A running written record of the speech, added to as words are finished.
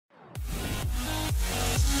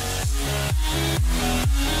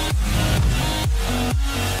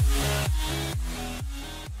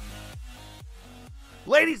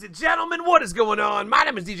ladies and gentlemen, what is going on? My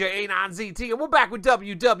name is DJ djanonzt, and we're back with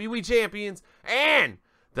WWE Champions and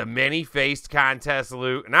the many-faced contest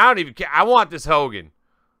loot. And I don't even care. I want this Hogan.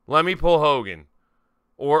 Let me pull Hogan.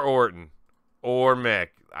 Or Orton. Or Mick.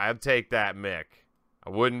 I'd take that Mick.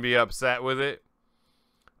 I wouldn't be upset with it.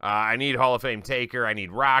 I need Hall of Fame Taker. I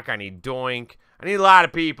need Rock. I need Doink. I need a lot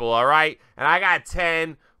of people, all right? And I got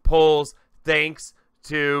 10 pulls thanks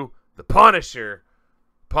to the Punisher.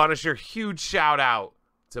 Punisher, huge shout out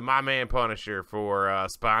to my man Punisher for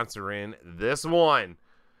sponsoring this one.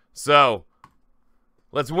 So,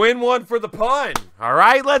 let's win one for the pun. All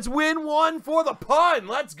right, let's win one for the pun.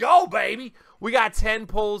 Let's go, baby. We got 10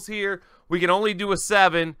 pulls here. We can only do a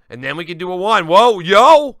 7, and then we can do a 1. Whoa,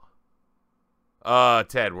 yo!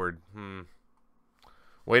 Tedward.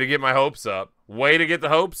 Way to get my hopes up. Way to get the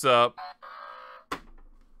hopes up.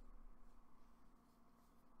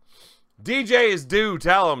 DJ is due.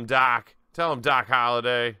 Tell him, Doc. Tell him, Doc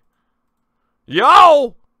Holliday.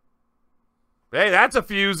 Yo! Hey, that's a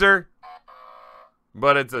fuser.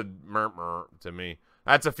 But it's a murmur to me.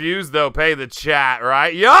 That's a fuse, though. Pay the chat,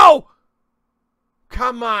 right? Yo!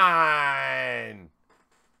 Come on!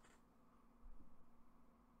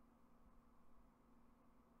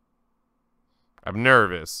 I'm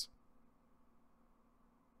nervous.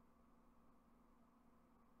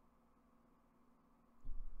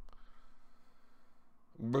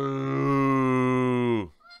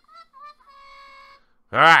 Boo.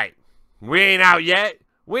 All right. We ain't out yet.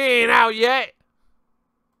 We ain't out yet.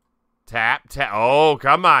 Tap, tap. Oh,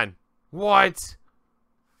 come on. What?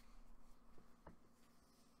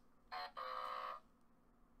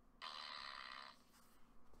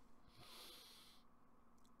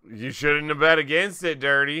 You shouldn't have bet against it,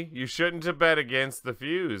 Dirty. You shouldn't have bet against the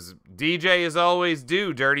fuse. DJ is always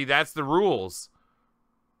due, Dirty. That's the rules.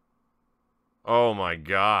 Oh my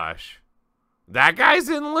gosh. That guy's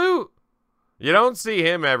in loot. You don't see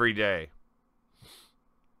him every day.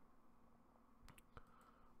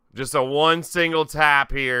 Just a one single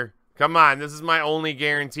tap here. Come on, this is my only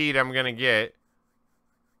guaranteed I'm gonna get.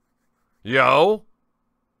 Yo.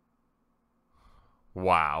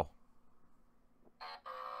 Wow.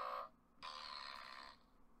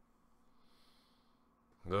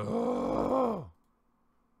 Oh.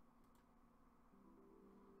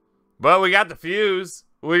 But we got the fuse.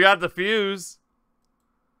 We got the fuse.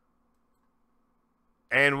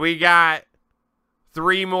 And we got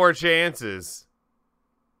 3 more chances.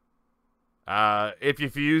 If you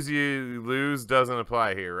fuse, you lose doesn't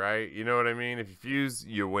apply here, right? You know what I mean? If you fuse,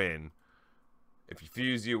 you win. If you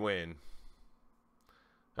fuse, you win.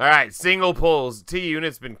 All right, single pulls.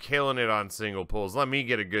 T-Unit's been killing it on single pulls. Let me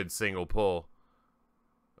get a good single pull.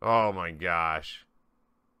 Oh, my gosh.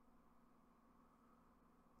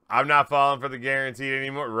 I'm not falling for the guaranteed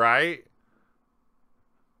anymore, right?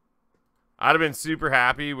 I'd have been super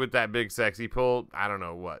happy with that big sexy pull, I don't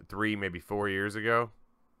know, what, 3, maybe 4 years ago?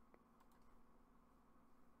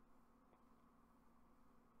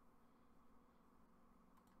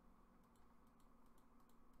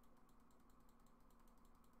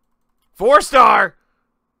 Four-star!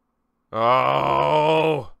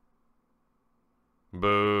 Oh!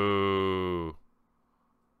 Boo.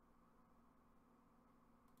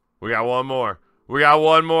 We got one more. We got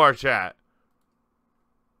one more, chat.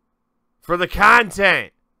 For the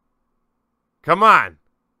content. Come on.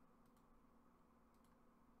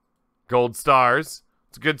 Gold stars.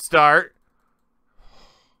 It's a good start.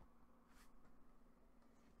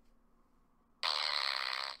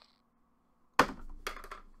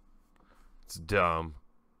 It's dumb.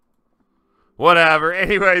 Whatever.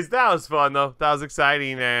 Anyways, that was fun, though. That was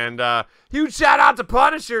exciting. And huge shout out to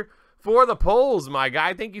Punisher for the polls, my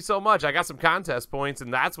guy. Thank you so much. I got some contest points,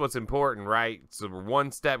 and that's what's important, right? So we're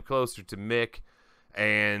one step closer to Mick.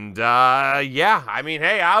 And, yeah, I mean,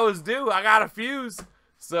 hey, I was due. I got a fuse.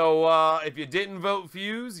 So if you didn't vote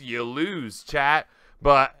fuse, you lose, chat.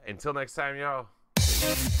 But until next time, y'all.